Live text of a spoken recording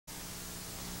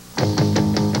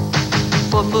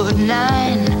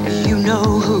4'9", you know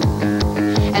who.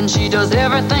 And she does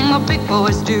everything the big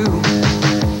boys do.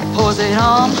 Pours it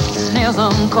on, snails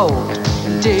them cold.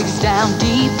 Digs down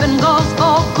deep and goes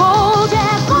for gold.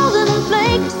 Yeah, golden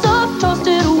flakes of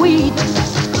toasted wheat.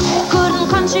 Good and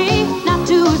crunchy, not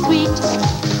too sweet.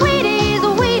 Wheaties,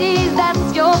 Wheaties,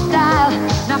 that's your style.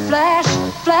 Now flash,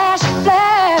 flash,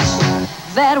 flash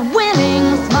that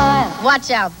winning smile.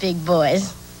 Watch out, big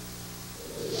boys.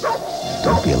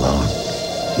 Don't be alone.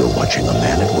 You're watching a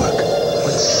man at work.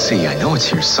 Let's see, I know it's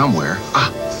here somewhere.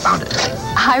 Ah, found it.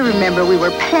 I remember we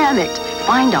were panicked.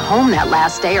 Find a home that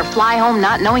last day or fly home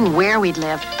not knowing where we'd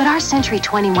live. But our Century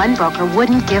 21 broker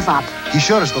wouldn't give up. He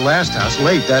showed us the last house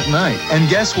late that night. And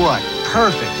guess what?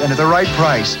 Perfect and at the right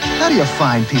price. How do you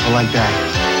find people like that?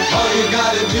 All you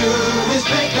gotta do is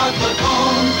pick up the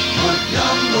phone. Put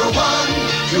number 1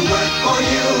 to work for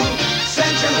you.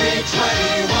 Century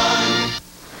 21.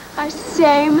 Our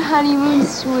same honeymoon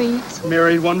suite.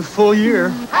 Married 1 full year.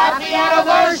 Happy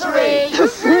anniversary! The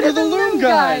fruit of the loom,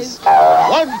 guys.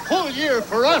 1 full year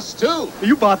for us, too.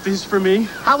 You bought these for me.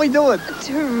 How we doing?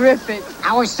 Terrific.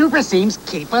 Our super seams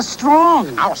keep us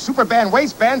strong. Our super band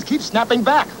waistbands keep snapping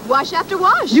back. Wash after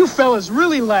wash. You fellas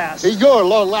really last. Your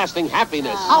long-lasting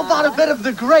happiness. How about a bit of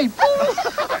the grape?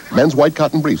 Men's white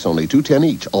cotton briefs, only $2.10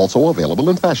 each. Also available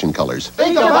in fashion colors.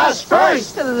 Think of us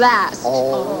first. To last.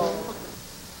 Oh.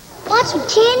 Want some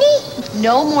candy?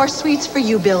 No more sweets for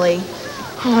you, Billy.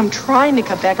 Oh, I'm trying to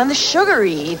cut back on the sugar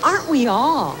eats. Aren't we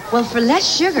all? Well, for less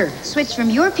sugar, switch from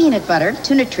your peanut butter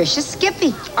to nutritious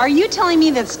Skippy. Are you telling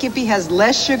me that Skippy has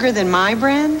less sugar than my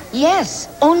brand? Yes.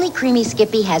 Only creamy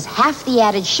Skippy has half the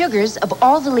added sugars of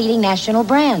all the leading national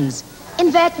brands.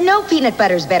 In fact, no peanut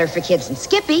butter is better for kids than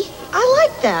Skippy. I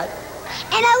like that.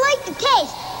 And I like the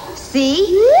taste.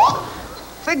 See?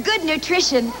 For good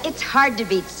nutrition, it's hard to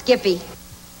beat Skippy.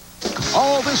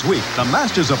 All this week, the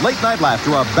Masters of Late Night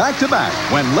Laughter are back-to-back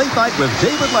when Late Night with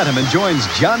David Letterman joins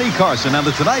Johnny Carson on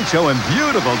The Tonight Show in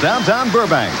beautiful downtown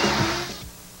Burbank.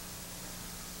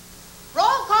 Roll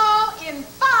call in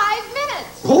 5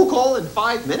 minutes. Roll call in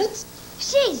 5 minutes?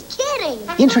 She's kidding.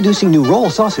 Introducing new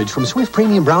roll sausage from Swift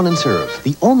Premium Brown and Serve.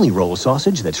 The only roll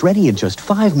sausage that's ready in just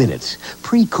 5 minutes.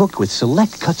 Pre-cooked with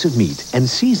select cuts of meat and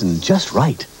seasoned just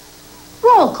right.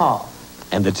 Roll call.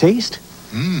 And the taste?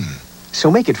 So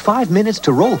make it 5 minutes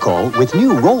to roll call with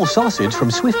new roll sausage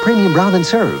from Swift Premium Brown and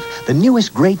Serve. The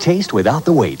newest great taste without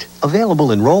the wait.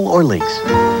 Available in roll or links.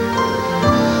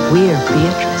 We're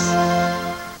Beatrice.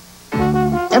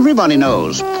 Everybody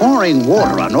knows pouring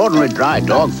water on ordinary dry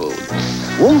dog food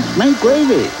won't make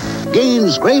gravy.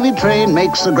 Gaines Gravy Train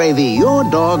makes the gravy your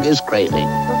dog is craving.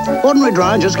 Ordinary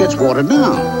dry just gets watered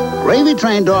down. Gravy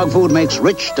Train dog food makes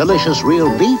rich, delicious real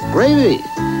beef gravy.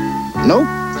 Nope.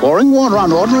 Pouring water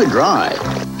on ordinary dry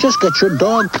just gets your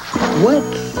dog wet.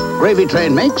 Gravy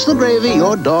Train makes the gravy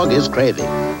your dog is craving.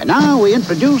 And now we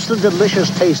introduce the delicious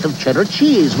taste of cheddar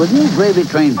cheese with new Gravy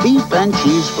Train beef and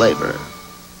cheese flavor.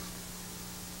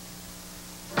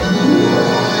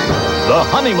 The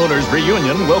Honeymooners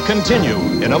Reunion will continue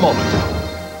in a moment.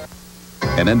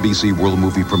 An NBC World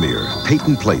Movie premiere.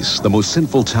 Peyton Place, the most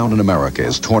sinful town in America,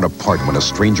 is torn apart when a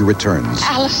stranger returns.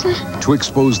 Allison? To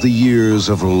expose the years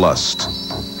of lust,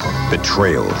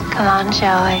 betrayal, Come on,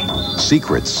 shall we?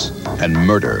 secrets, and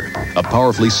murder. A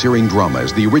powerfully searing drama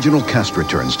as the original cast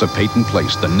returns to Peyton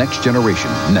Place, the next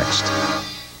generation, next.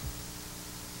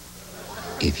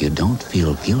 If you don't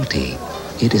feel guilty,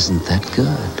 it isn't that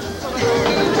good.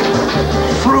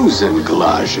 Frozen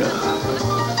Glacia.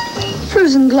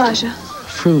 Frozen Glacia.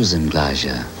 Frozen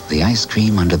Glacia, the ice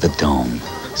cream under the dome.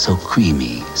 So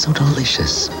creamy, so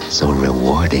delicious, so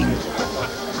rewarding.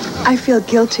 I feel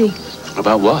guilty.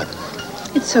 About what?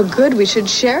 It's so good we should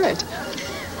share it.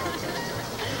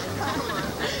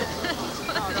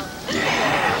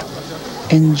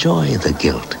 Enjoy the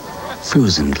guilt.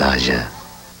 Frozen Glacia.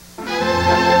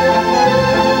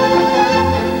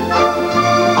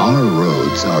 Our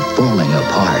roads are falling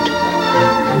apart.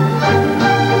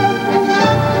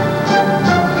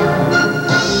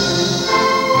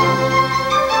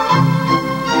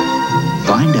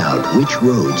 Find out which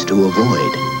roads to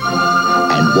avoid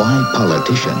and why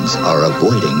politicians are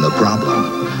avoiding the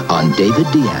problem on David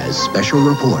Diaz's special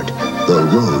report, The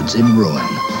Roads in Ruin,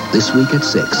 this week at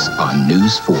 6 on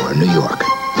News 4 New York.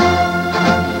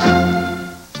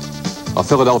 A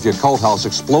Philadelphia cult house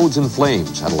explodes in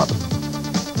flames at 11.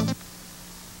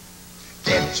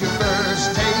 Get your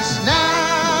first taste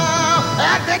now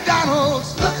at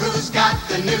McDonald's. Look who's got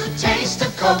the new taste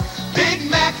of Coke. Big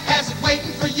Mac has it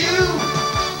waiting for you.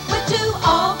 With 2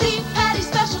 all-beef patties,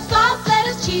 special sauce,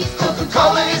 lettuce, cheese.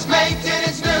 Coca-Cola is making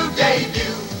its new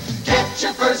debut. Get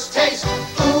your first taste.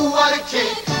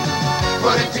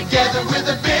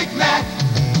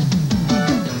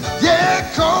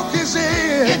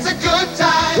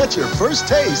 Get your first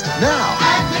taste now.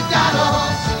 At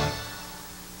McDonald's.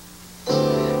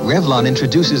 Revlon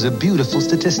introduces a beautiful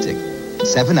statistic.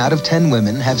 7 out of 10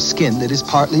 women have skin that is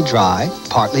partly dry,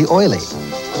 partly oily.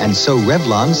 And so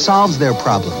Revlon solves their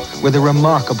problem with a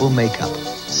remarkable makeup.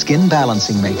 Skin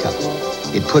balancing makeup.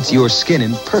 It puts your skin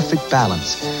in perfect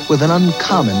balance with an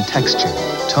uncommon texture,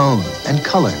 tone, and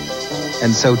color.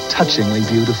 And so touchingly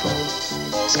beautiful.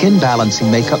 Skin balancing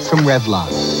makeup from Revlon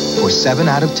for 7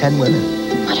 out of 10 women.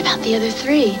 What about the other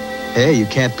 3? Hey, you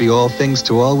can't be all things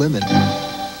to all women.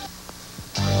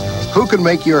 Who can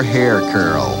make your hair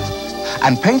curl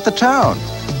and paint the town?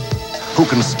 Who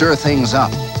can stir things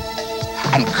up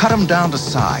and cut them down to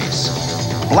size?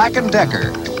 Black &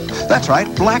 Decker. That's right,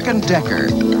 Black & Decker.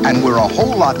 And we're a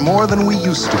whole lot more than we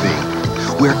used to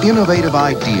be. We're innovative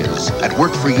ideas that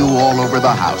work for you all over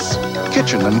the house.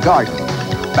 Kitchen and garden,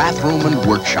 bathroom and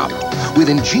workshop. With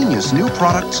ingenious new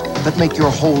products that make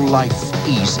your whole life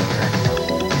easier.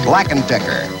 Black &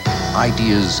 Decker.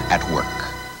 Ideas at work.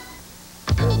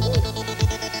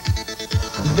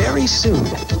 Very soon,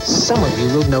 some of you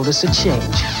will notice a change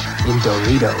in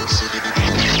Doritos.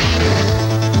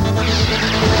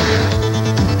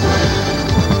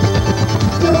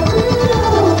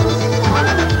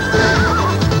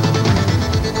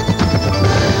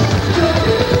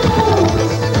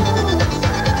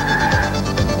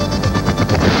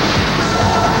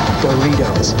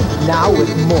 Doritos, now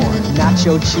with more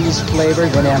nacho cheese flavor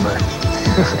than ever.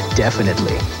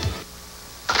 Definitely.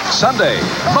 Sunday,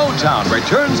 Motown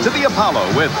returns to the Apollo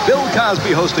with Bill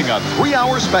Cosby hosting a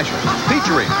 3-hour special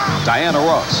featuring Diana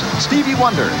Ross, Stevie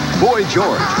Wonder, Boy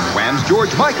George, Wham's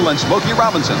George Michael and Smokey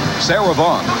Robinson, Sarah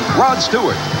Vaughan, Rod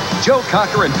Stewart, Joe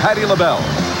Cocker and Patti LaBelle,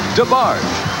 DeBarge,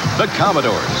 The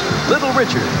Commodores, Little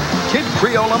Richard, Kid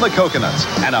Creole and the Coconuts,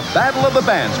 and a battle of the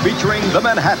bands featuring the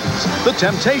Manhattans, the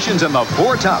Temptations, and the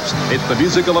Four Tops. It's the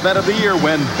musical event of the year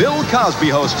when Bill Cosby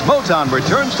hosts Motown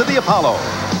returns to the Apollo.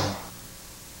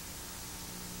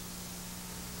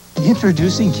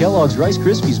 Introducing Kellogg's Rice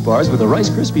Krispies bars with a Rice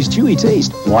Krispies chewy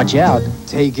taste. Watch out.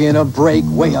 Taking a break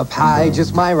way up high,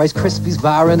 just my Rice Krispies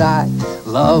bar and I.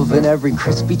 Loving every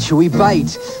crispy chewy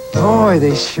bite. Boy,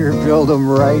 they sure build them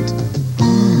right.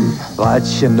 But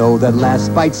you know that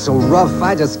last bite's so rough,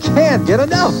 I just can't get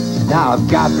enough. Now I've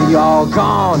got the all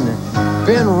gone,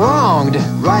 been wronged.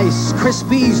 Rice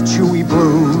Krispies Chewy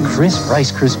Blues. Crisp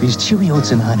Rice Krispies Chewy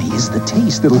Oats and Honey is the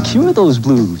taste that'll cure those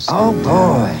blues. Oh,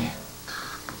 boy.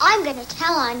 I'm gonna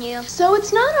tell on you. So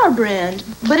it's not our brand,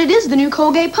 but it is the new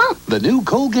Colgate pump. The new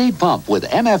Colgate pump with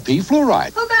MFP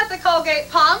fluoride. Who got the Colgate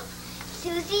pump?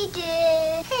 Susie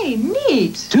did. Hey,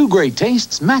 neat. 2 great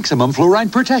tastes, maximum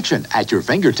fluoride protection at your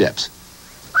fingertips.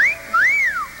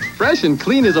 Fresh and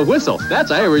clean as a whistle. That's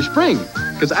Irish Spring.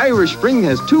 Because Irish Spring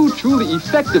has 2 truly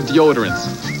effective deodorants.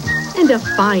 And a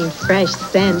fine, fresh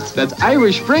scent. That's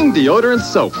Irish Spring deodorant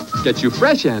soap. Gets you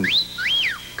fresh and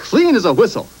clean as a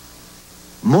whistle.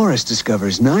 Morris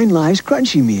discovers 9 Lives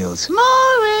Crunchy Meals.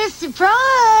 Morris,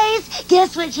 surprise!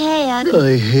 Guess what you had?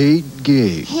 I hate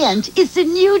games. Hint, it's the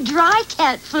new dry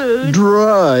cat food.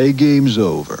 Dry, game's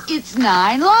over. It's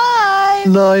 9 Lives.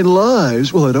 9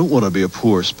 lives? Well, I don't want to be a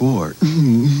poor sport.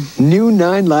 New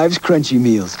 9 Lives Crunchy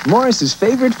Meals. Morris's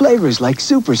favorite flavors like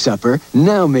Super Supper,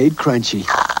 now made crunchy.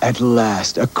 At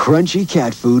last, a crunchy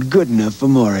cat food good enough for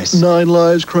Morris. 9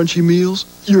 Lives Crunchy Meals?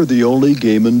 You're the only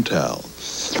game in town.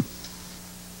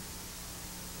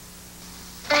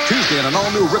 Tuesday in an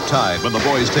all-new Riptide when the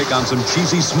boys take on some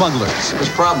cheesy smugglers. It was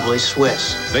probably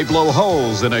Swiss. They blow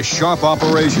holes in a sharp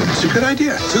operation. It's a good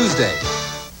idea. Tuesday.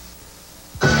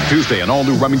 Tuesday, an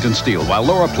all-new Remington Steele while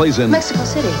Laura plays in Mexico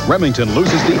City. Remington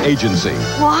loses the agency.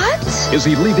 What? Is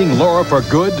he leaving Laura for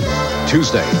good?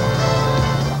 Tuesday.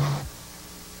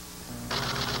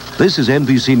 This is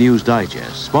NBC News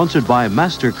Digest, sponsored by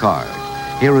MasterCard.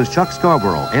 Here is Chuck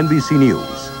Scarborough, NBC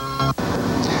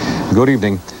News. Good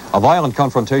evening. A violent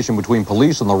confrontation between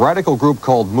police and the radical group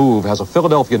called MOVE has a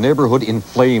Philadelphia neighborhood in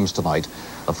flames tonight.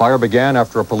 The fire began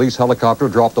after a police helicopter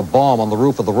dropped a bomb on the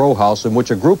roof of the row house in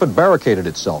which a group had barricaded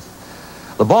itself.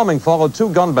 The bombing followed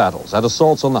 2 gun battles and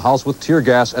assaults on the house with tear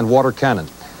gas and water cannon.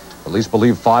 Police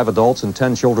believe 5 adults and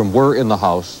 10 children were in the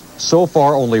house. So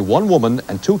far, only 1 woman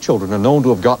and 2 children are known to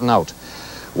have gotten out.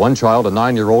 1 child, a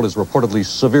 9-year-old, is reportedly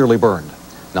severely burned.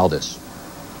 Now this.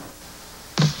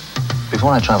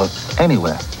 Before I travel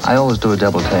anywhere, I always do a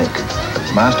double take.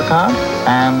 MasterCard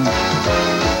and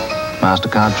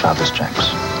MasterCard Travis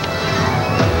checks.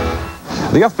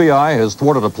 The FBI has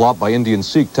thwarted a plot by Indian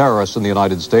Sikh terrorists in the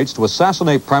United States to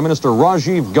assassinate Prime Minister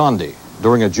Rajiv Gandhi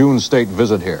during a June state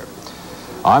visit here.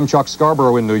 I'm Chuck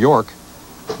Scarborough in New York.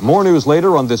 More news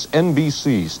later on this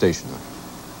NBC station.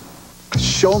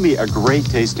 Show me a great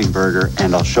tasting burger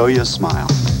and I'll show you a smile.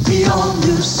 The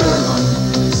all-new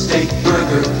sirloin steak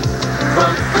burger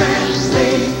from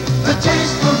Friendly. The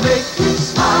taste will make you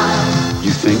smile. You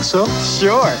think so?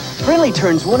 Sure. Friendly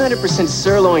turns 100%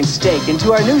 sirloin steak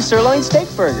into our new sirloin steak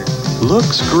burger.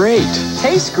 Looks great.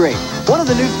 Tastes great. One of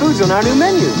the new foods on our new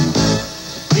menu.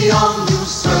 The all-new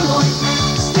sirloin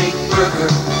steak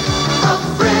burger from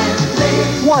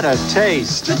Friendly. What a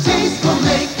taste. The taste will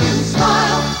make you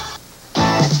smile.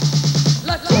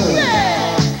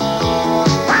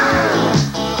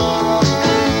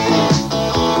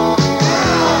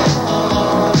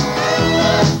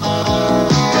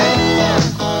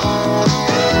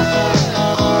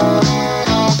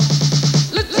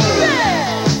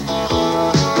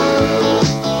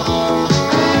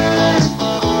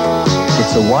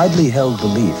 It's a widely held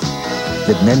belief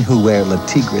that men who wear Le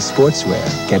Tigre sportswear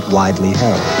get widely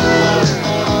held.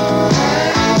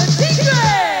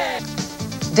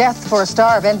 Death for a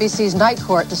star of NBC's Night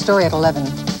Court. The story at 11.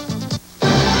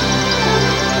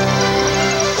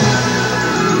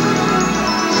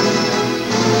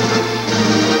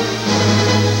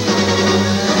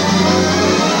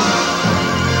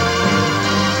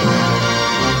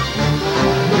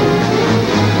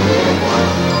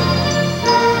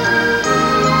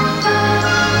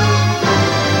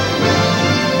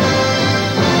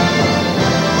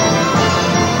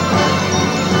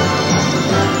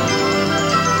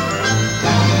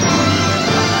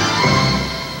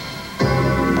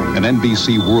 An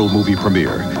NBC World Movie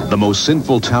premiere. The most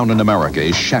sinful town in America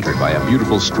is shattered by a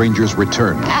beautiful stranger's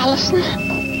return. Allison,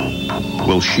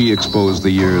 Will she expose the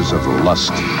years of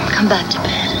lust, come back to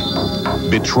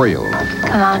bed. betrayal,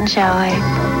 Come on, shall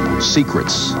we?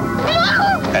 secrets,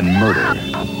 and murder?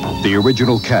 The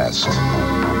original cast.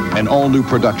 An all-new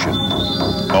production.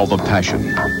 All the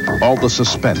passion. All the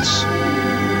suspense.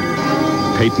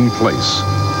 Peyton Place.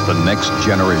 The next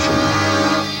generation.